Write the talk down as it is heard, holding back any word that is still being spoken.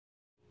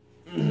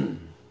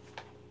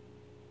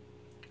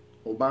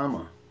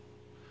Obama,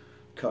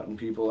 cutting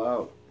people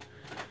out.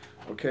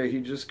 Okay, he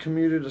just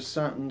commuted a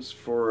sentence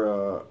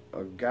for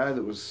a guy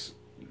that was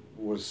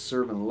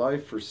serving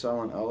life for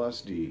selling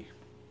LSD.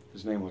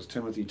 His name was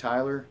Timothy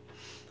Tyler,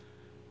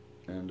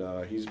 and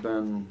he's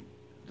been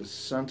the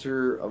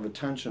center of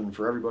attention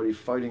for everybody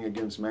fighting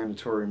against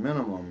mandatory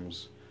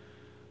minimums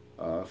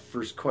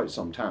for quite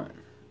some time.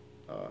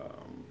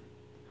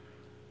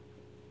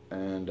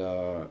 And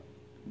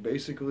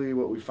basically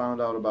what we found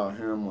out about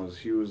him was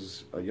he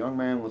was a young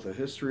man with a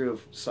history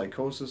of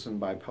psychosis and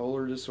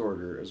bipolar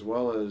disorder, as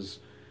well as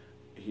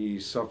he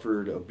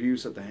suffered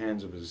abuse at the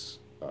hands of his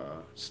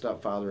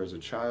stepfather as a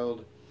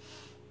child.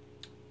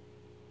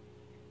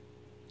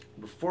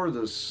 Before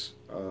this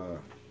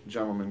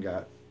gentleman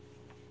got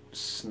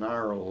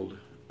snarled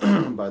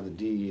by the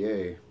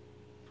DEA,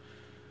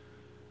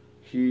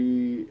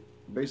 he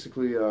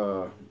basically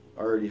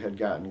already had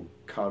gotten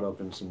caught up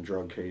in some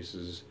drug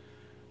cases,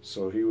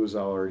 so he was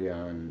already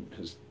on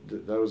his,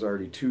 that was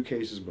already 2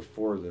 cases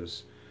before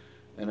this.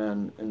 And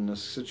then in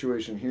this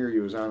situation here, he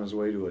was on his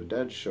way to a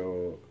Dead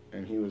show,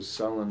 and he was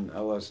selling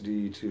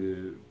LSD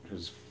to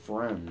his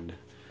friend,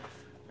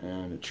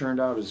 and it turned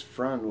out his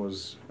friend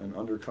was an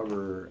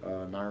undercover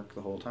narc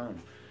the whole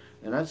time.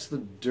 And that's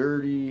the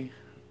dirty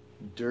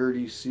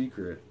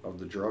secret of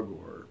the drug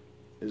war,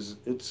 is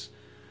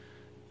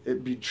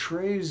it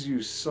betrays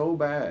you so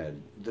bad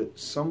that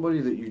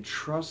somebody that you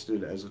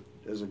trusted as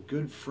a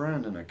good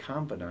friend and a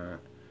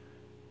confidant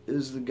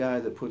is the guy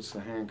that puts the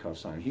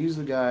handcuffs on. He's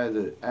the guy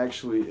that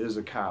actually is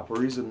a cop,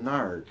 or he's a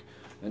narc.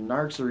 And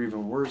narcs are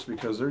even worse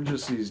because they're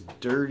just these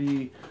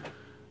dirty,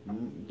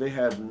 they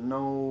have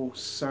no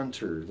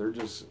center. They're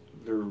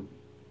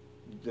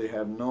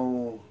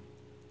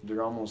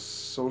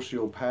almost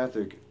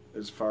sociopathic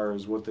as far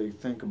as what they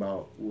think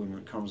about when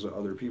it comes to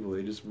other people.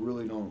 They just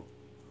really don't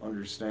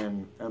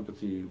understand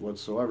empathy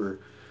whatsoever.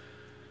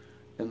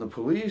 And the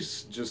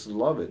police just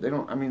love it. They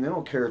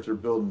don't care if they're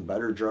building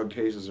better drug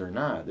cases or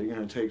not. They're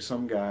going to take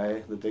some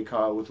guy that they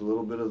caught with a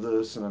little bit of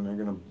this, and then they're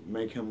going to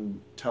make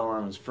him tell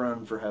on his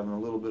friend for having a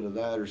little bit of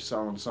that or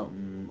selling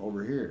something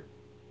over here.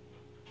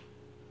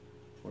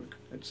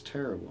 It's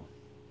terrible.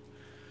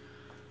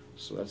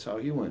 So that's how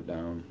he went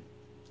down.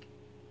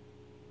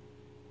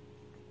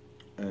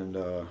 And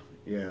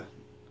yeah,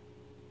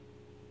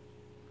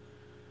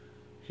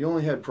 he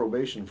only had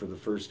probation for the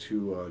first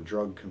 2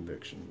 drug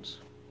convictions,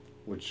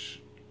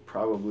 which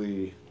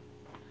probably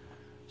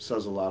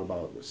says a lot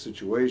about the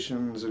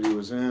situations that he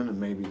was in, and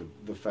maybe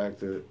the fact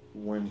that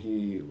when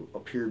he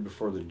appeared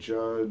before the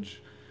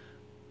judge,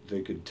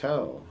 they could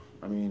tell.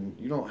 I mean,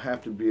 you don't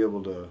have to be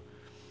able to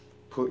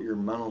put your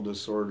mental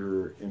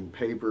disorder in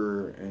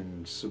paper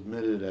and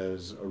submit it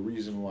as a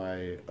reason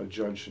why a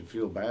judge should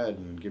feel bad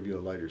and give you a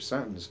lighter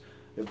sentence.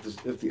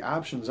 If the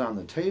option's on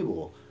the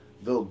table,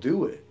 they'll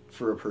do it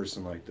for a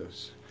person like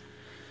this.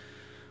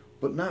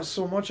 But not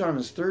so much on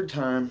his 3rd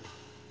time.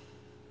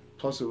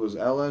 Plus it was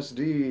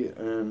LSD,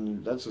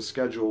 and that's a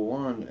Schedule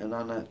 1, and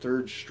on that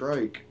 3rd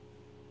strike,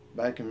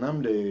 back in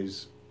them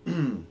days,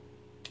 in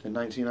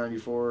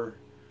 1994,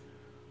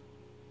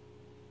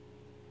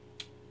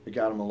 it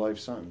got him a life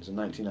sentence, in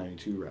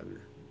 1992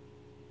 rather.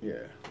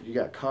 Yeah, he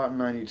got caught in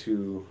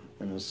 92,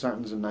 and his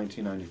sentence in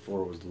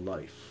 1994 was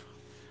life.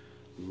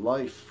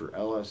 Life for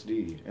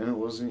LSD. And it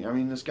wasn't, I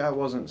mean, this guy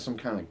wasn't some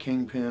kind of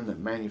kingpin that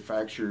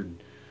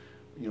manufactured,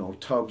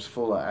 tubs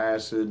full of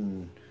acid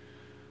and,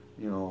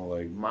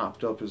 like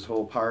mopped up his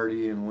whole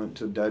party and went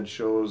to Dead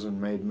shows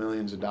and made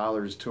millions of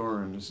dollars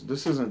touring.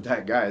 This isn't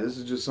that guy. This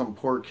is just some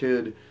poor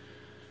kid,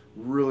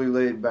 really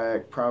laid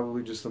back,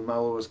 probably just the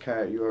mellowest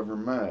cat you ever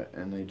met.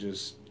 And they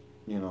just,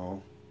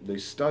 they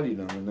studied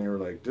him, and they were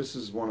like, this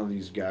is one of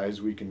these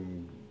guys we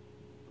can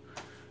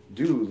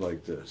do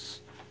like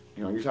this.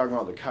 You're talking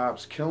about the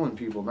cops killing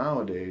people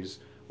nowadays.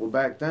 Well,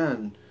 back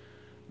then,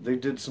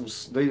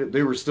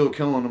 they were still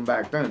killing them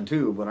back then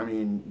too. But I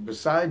mean,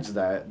 besides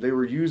that, they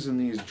were using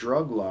these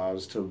drug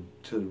laws to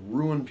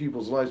ruin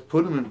people's lives,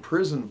 put them in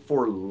prison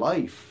for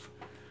life.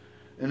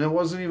 And it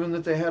wasn't even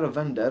that they had a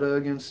vendetta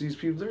against these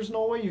people. There's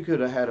no way you could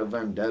have had a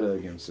vendetta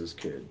against this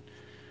kid.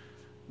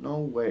 No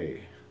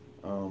way.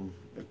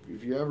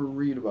 If you ever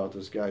read about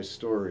this guy's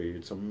story,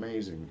 it's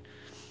amazing.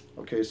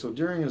 Okay, so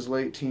during his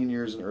late teen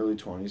years and early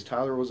 20s,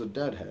 Tyler was a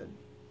deadhead.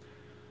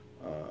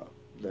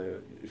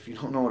 If you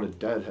don't know what a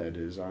deadhead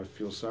is, I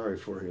feel sorry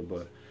for you,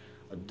 but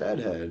a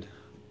deadhead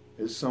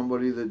is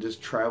somebody that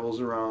just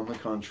travels around the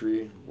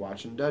country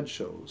watching Dead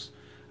shows.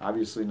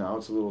 Obviously now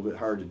it's a little bit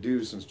hard to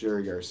do since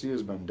Jerry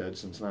Garcia's been dead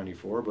since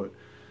 '94, but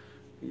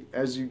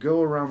as you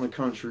go around the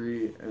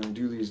country and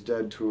do these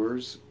Dead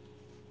tours,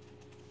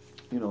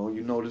 you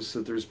notice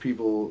that there's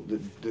people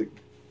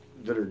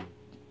that are,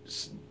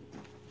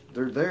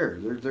 they're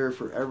there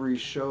for every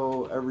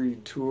show, every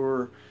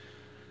tour.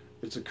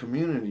 It's a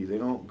community. They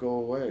don't go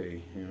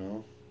away,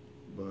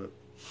 But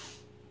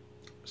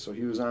so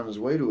he was on his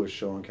way to a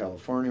show in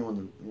California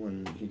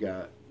when he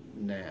got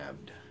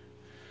nabbed.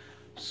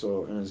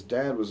 So, and his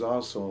dad was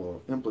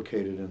also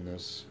implicated in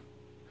this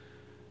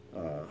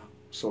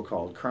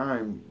so-called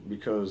crime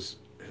because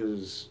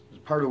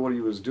part of what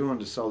he was doing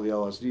to sell the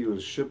LSD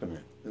was shipping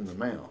it in the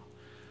mail.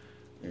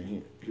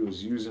 And he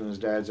was using his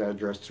dad's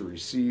address to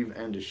receive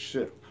and to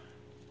ship.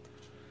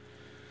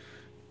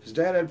 His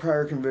dad had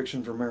prior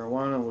conviction for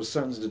marijuana and was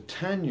sentenced to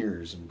 10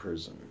 years in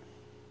prison.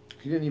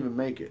 He didn't even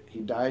make it. He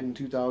died in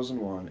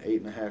 2001,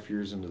 8.5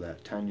 years into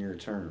that 10-year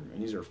term.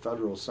 And these are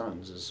federal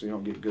sentences, so you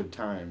don't get good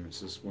time.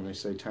 It's just when they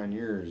say 10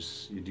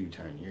 years, you do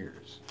 10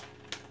 years.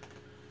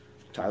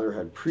 Tyler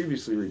had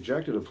previously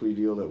rejected a plea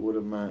deal that would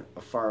have meant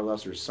a far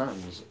lesser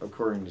sentence,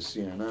 according to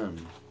CNN,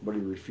 but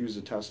he refused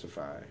to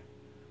testify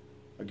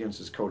against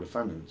his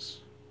co-defendants,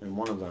 and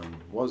one of them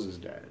was his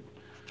dad.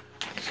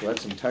 So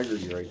that's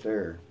integrity right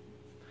there.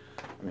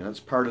 I mean, that's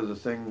part of the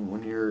thing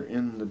when you're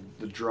in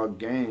the drug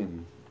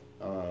game,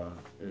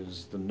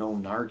 is the no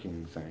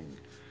narking thing.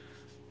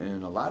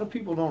 And a lot of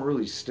people don't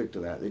really stick to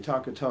that. They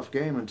talk a tough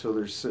game until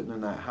they're sitting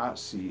in that hot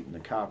seat and the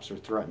cops are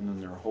threatening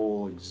their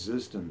whole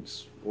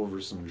existence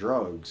over some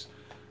drugs.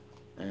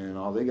 And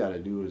all they got to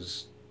do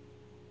is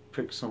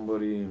pick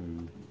somebody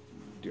and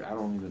I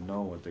don't even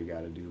know what they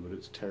got to do, but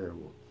it's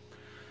terrible.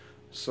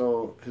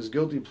 So his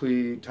guilty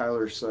plea,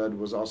 Tyler said,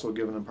 was also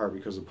given in part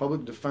because the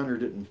public defender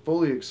didn't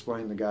fully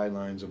explain the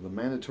guidelines of the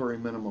mandatory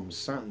minimum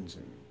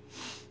sentencing.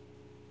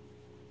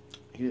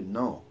 He didn't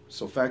know.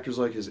 So factors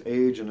like his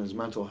age and his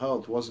mental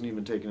health wasn't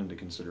even taken into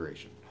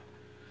consideration.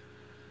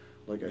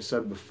 Like I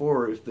said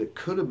before, if it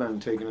could have been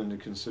taken into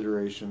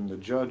consideration, the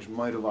judge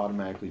might have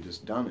automatically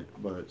just done it.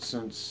 But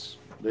since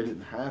they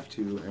didn't have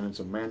to, and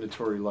it's a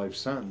mandatory life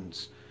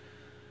sentence,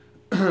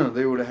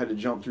 they would have had to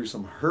jump through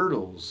some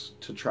hurdles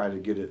to try to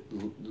get it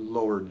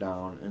lowered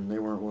down, and they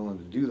weren't willing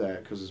to do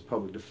that because his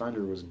public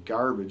defender was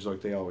garbage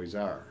like they always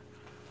are.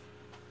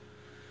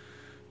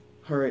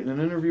 Alright, in an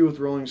interview with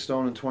Rolling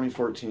Stone in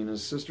 2014,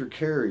 his sister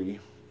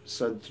Carrie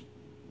said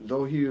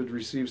though he had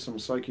received some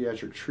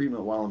psychiatric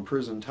treatment while in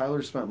prison,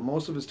 Tyler spent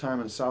most of his time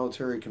in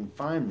solitary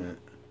confinement,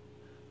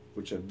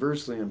 which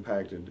adversely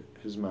impacted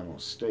his mental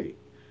state.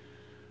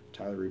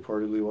 Tyler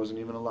reportedly wasn't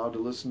even allowed to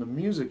listen to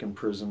music in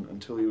prison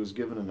until he was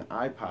given an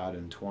iPod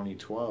in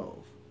 2012.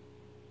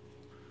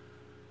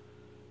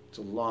 It's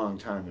a long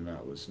time to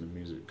not listen to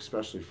music,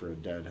 especially for a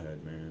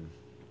Deadhead, man.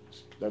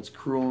 That's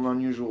cruel and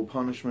unusual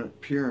punishment,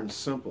 pure and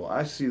simple.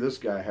 I see this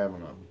guy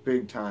having a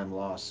big-time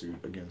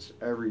lawsuit against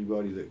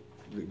everybody that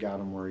got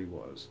him where he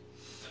was.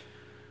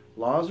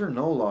 Laws or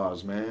no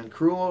laws, man.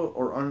 Cruel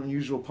or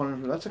unusual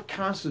punishment, that's a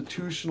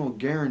constitutional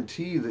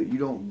guarantee that you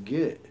don't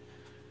get.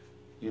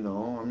 You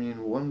know, I mean,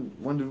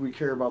 when did we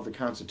care about the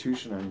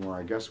Constitution anymore?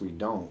 I guess we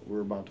don't.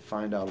 We're about to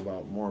find out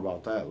more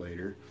about that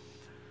later.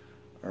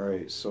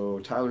 Alright, so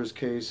Tyler's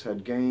case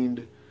had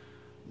gained,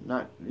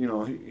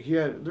 he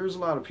had, there's a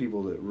lot of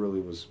people that really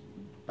was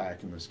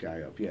backing this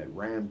guy up. You had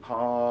Rand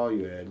Paul,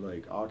 you had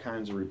like all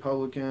kinds of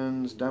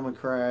Republicans,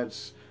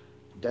 Democrats,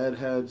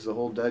 Deadheads, the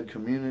whole dead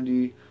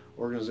community,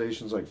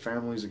 organizations like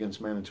Families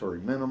Against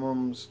Mandatory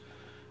Minimums.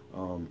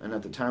 And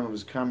at the time of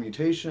his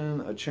commutation,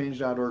 a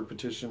Change.org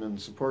petition in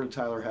support of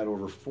Tyler had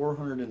over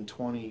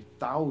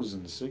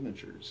 420,000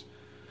 signatures.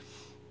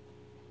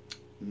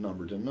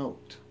 Number to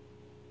note.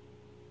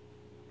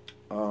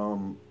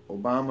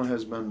 Obama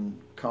has been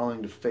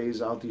calling to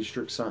phase out these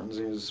strict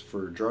sentences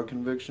for drug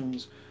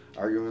convictions,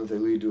 arguing that they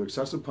lead to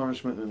excessive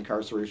punishment and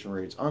incarceration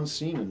rates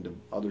unseen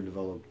in other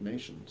developed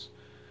nations.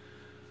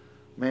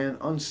 Man,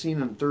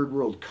 unseen in third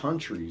world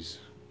countries.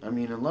 I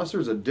mean, unless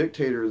there's a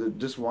dictator that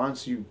just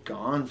wants you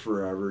gone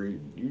forever,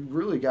 you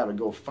really got to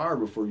go far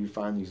before you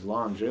find these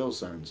long jail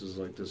sentences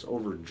like this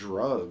over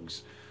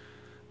drugs.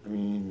 I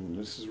mean,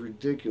 this is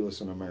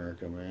ridiculous in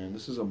America, man.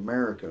 This is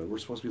America. We're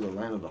supposed to be the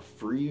land of the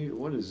free?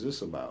 What is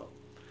this about?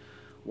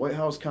 White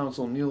House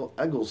counsel Neil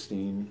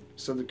Eggleston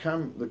said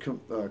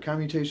the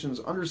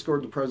commutations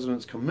underscored the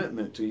president's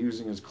commitment to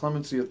using his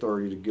clemency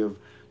authority to give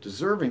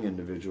deserving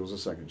individuals a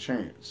second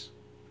chance.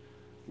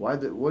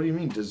 What do you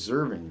mean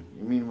deserving?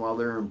 You mean while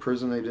they're in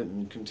prison they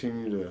didn't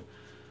continue to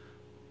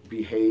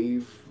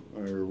behave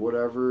or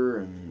whatever?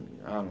 And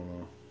I don't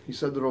know. He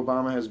said that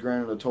Obama has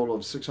granted a total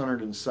of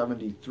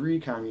 673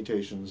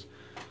 commutations,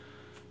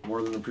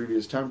 more than the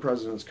previous 10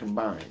 presidents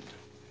combined.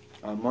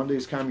 On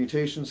Monday's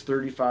commutations,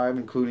 35,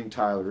 including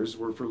Tyler's,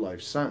 were for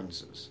life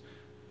sentences.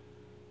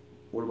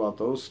 What about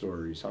those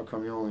stories? How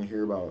come you only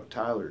hear about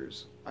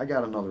Tyler's? I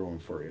got another one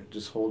for you.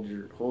 Just hold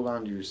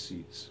on to your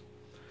seats.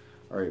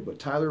 Alright, but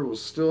Tyler will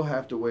still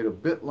have to wait a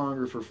bit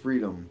longer for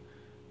freedom,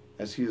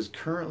 as he is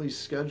currently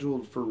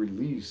scheduled for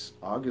release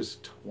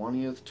August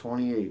 20th,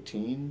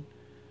 2018,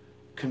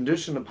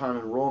 conditioned upon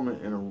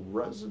enrollment in a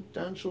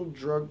residential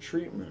drug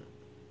treatment.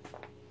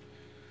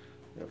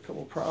 Got a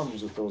couple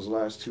problems with those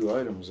last two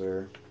items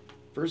there.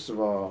 First of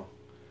all,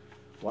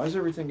 why does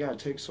everything gotta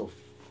take so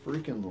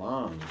freaking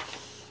long?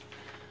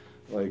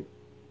 Like,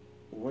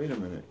 wait a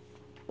minute.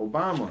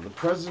 Obama, the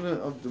president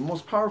of the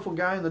most powerful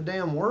guy in the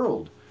damn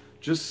world,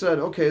 just said,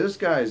 okay, this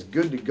guy's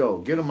good to go.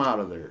 Get him out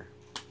of there.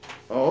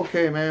 Oh,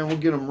 okay, man, we'll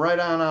get him right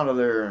on out of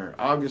there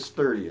August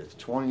 30th,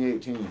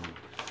 2018.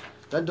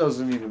 That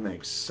doesn't even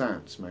make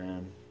sense,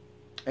 man.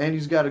 And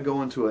he's got to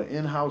go into an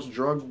in-house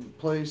drug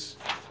place.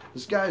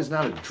 This guy is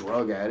not a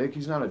drug addict.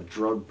 He's not a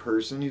drug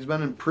person. He's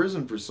been in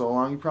prison for so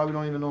long, he probably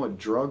don't even know what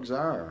drugs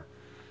are.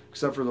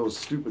 Except for those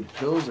stupid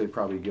pills they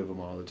probably give him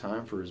all the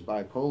time for his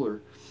bipolar.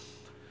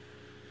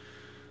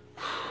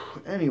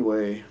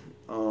 Anyway,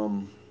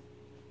 I'll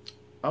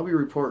be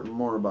reporting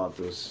more about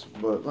this,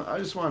 but I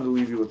just wanted to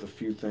leave you with a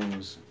few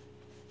things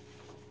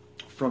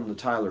from the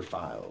Tyler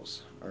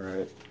files,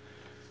 alright?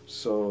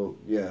 So,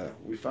 yeah,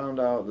 we found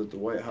out that the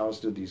White House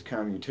did these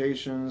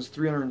commutations,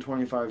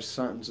 325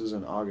 sentences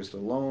in August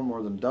alone,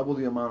 more than double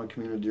the amount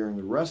commuted during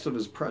the rest of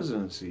his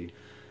presidency,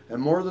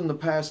 and more than the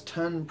past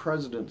 10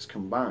 presidents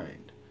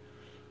combined,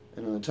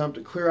 in an attempt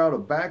to clear out a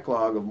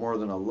backlog of more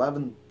than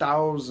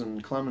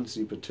 11,000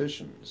 clemency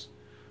petitions.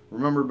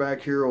 Remember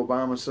back here,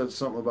 Obama said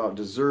something about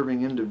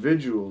deserving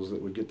individuals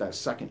that would get that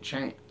second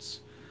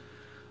chance.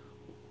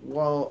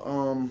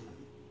 Well,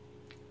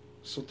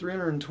 so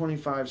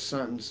 325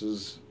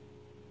 sentences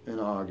in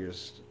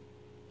August.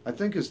 I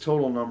think his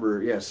total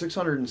number,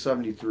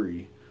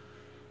 673.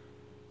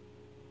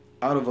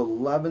 Out of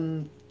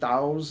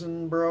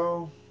 11,000,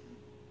 bro,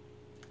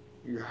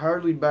 you're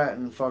hardly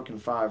batting fucking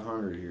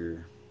 500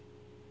 here.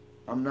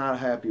 I'm not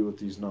happy with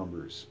these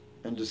numbers.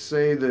 And to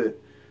say that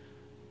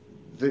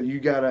you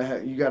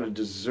gotta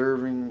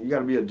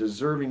be a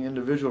deserving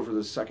individual for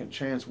the second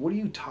chance. What are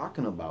you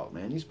talking about,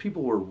 man? These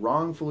people were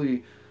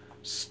wrongfully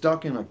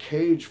stuck in a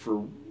cage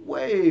for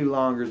way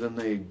longer than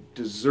they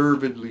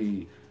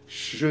deservedly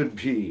should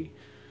be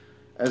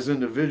as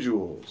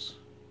individuals.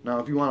 Now,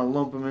 if you want to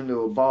lump them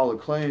into a ball of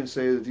clay and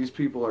say that these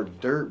people are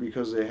dirt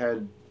because they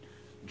had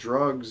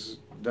drugs,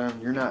 then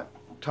you're not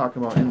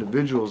talking about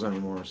individuals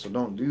anymore, so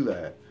don't do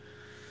that.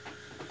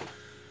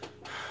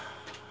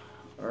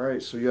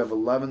 Alright, so you have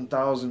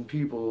 11,000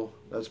 people.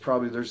 That's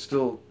probably, there's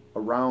still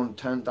around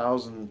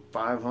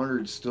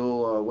 10,500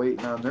 still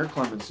waiting on their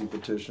clemency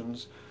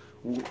petitions.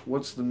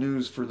 What's the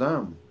news for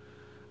them?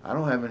 I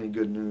don't have any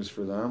good news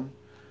for them.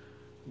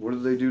 What do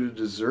they do to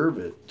deserve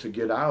it, to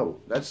get out?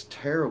 That's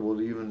terrible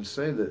to even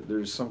say that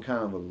there's some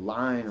kind of a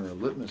line or a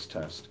litmus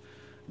test.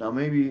 Now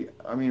maybe,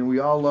 I mean, we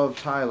all love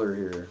Tyler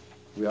here.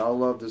 We all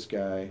love this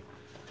guy.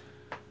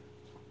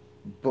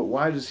 But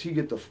why does he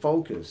get the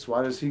focus?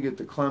 Why does he get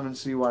the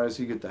clemency? Why does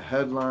he get the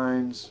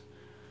headlines?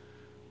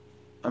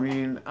 I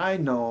mean, I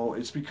know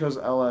it's because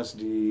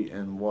LSD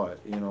and what,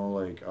 you know,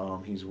 like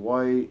he's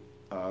white.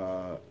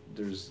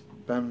 He's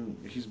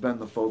been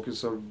the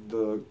focus of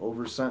the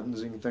over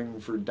sentencing thing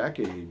for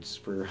decades,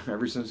 for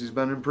ever since he's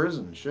been in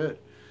prison.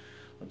 Shit,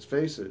 let's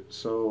face it.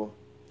 So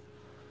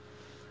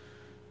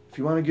if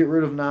you want to get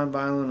rid of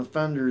nonviolent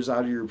offenders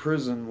out of your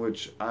prison,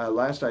 which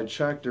last I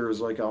checked, there was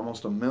like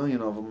almost 1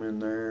 million of them in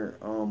there,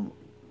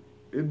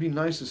 it'd be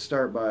nice to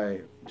start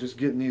by just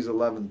getting these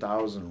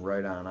 11,000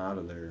 right on out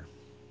of there.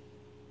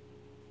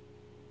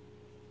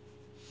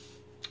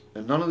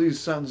 And none of these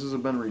sentences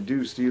have been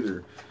reduced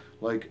either.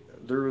 Like,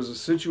 there was a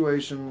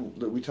situation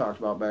that we talked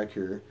about back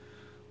here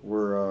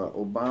where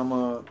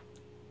Obama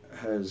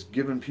has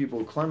given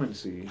people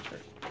clemency,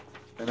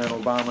 and then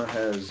Obama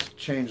has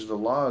changed the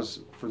laws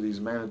for these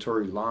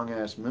mandatory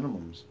long-ass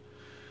minimums.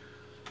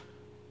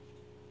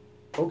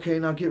 Okay,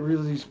 now get rid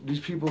of these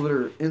people that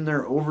are in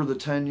there over the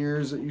 10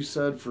 years that you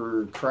said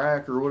for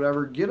crack or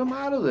whatever. Get them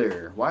out of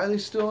there. Why are they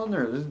still in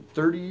there?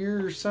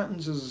 30-year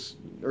sentences,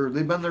 or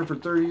they've been there for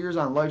 30 years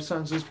on life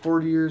sentences,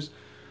 40 years,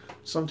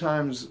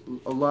 sometimes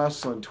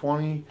less, than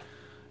 20.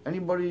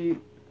 Anybody,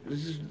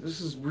 this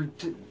is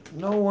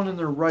no one in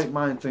their right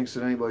mind thinks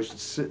that anybody should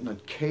sit in a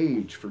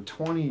cage for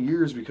 20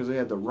 years because they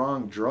had the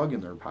wrong drug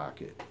in their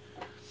pocket.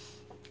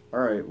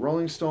 Alright,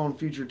 Rolling Stone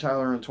featured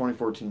Tyler in a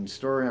 2014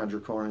 story on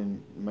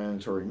draconian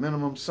mandatory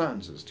minimum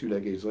sentences. 2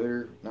 decades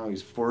later, now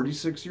he's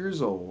 46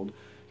 years old.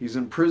 He's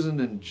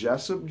imprisoned in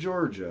Jessup,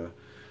 Georgia.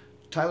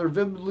 Tyler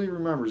vividly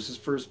remembers his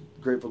first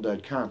Grateful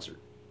Dead concert,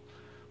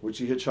 which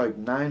he hitchhiked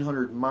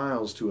 900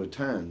 miles to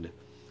attend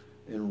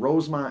in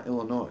Rosemont,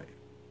 Illinois.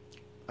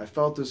 I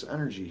felt this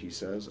energy, he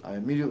says. I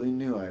immediately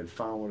knew I had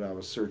found what I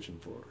was searching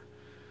for.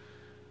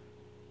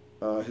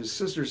 His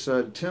sister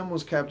said, Tim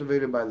was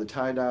captivated by the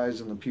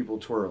tie-dyes and the people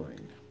twirling.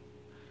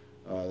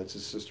 That's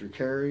his sister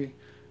Carrie.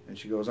 And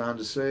she goes on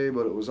to say,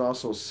 but it was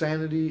also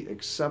sanity,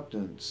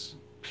 acceptance,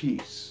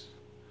 peace.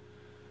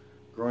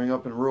 Growing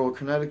up in rural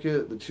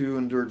Connecticut, the two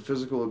endured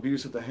physical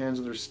abuse at the hands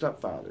of their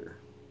stepfather.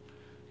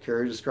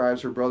 Carrie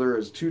describes her brother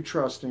as too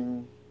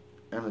trusting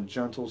and a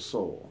gentle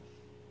soul,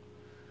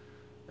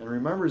 and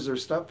remembers their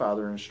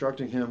stepfather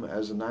instructing him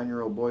as a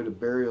 9-year-old boy to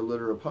bury a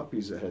litter of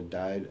puppies that had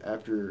died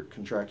after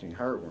contracting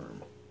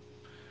heartworm.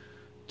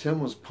 Tim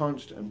was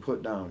punched and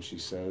put down, she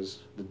says.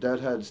 The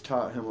Deadheads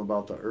taught him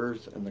about the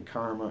earth and the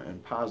karma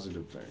and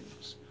positive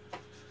things.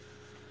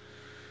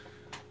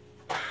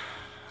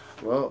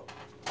 Well,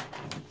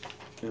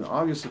 in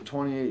August of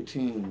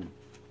 2018,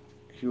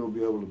 he will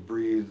be able to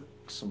breathe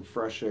some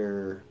fresh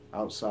air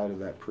outside of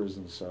that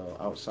prison cell,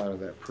 outside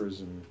of that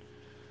prison,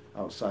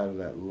 outside of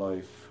that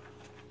life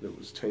that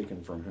was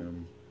taken from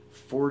him.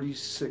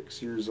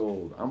 46 years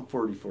old. I'm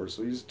 44,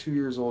 so he's 2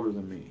 years older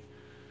than me.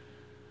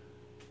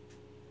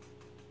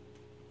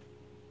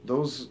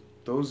 Those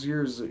those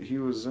years that he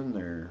was in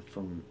there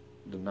from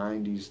the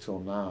 90s till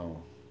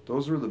now,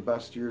 those were the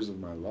best years of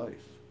my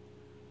life.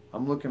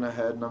 I'm looking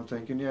ahead and I'm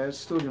thinking, yeah, it's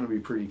still going to be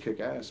pretty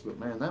kick-ass, but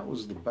man, that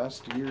was the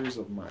best years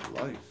of my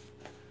life.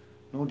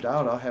 No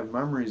doubt I'll have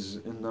memories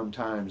in them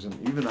times,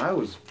 and even I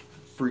was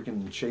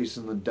freaking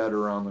chasing the dead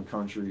around the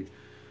country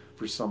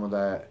for some of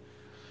that.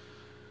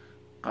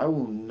 I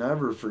will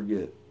never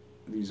forget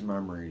these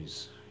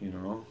memories, you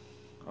know.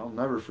 I'll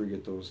never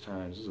forget those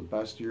times. It was the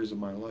best years of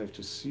my life.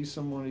 To see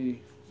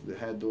somebody that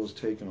had those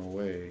taken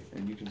away,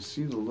 and you can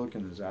see the look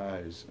in his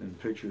eyes in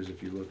pictures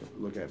if you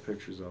look at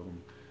pictures of him.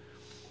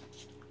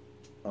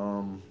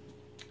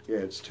 Yeah,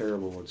 it's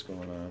terrible what's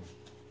going on.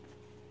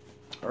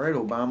 All right,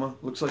 Obama.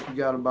 Looks like you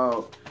got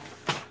about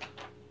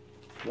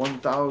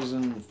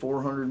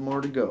 1,400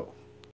 more to go.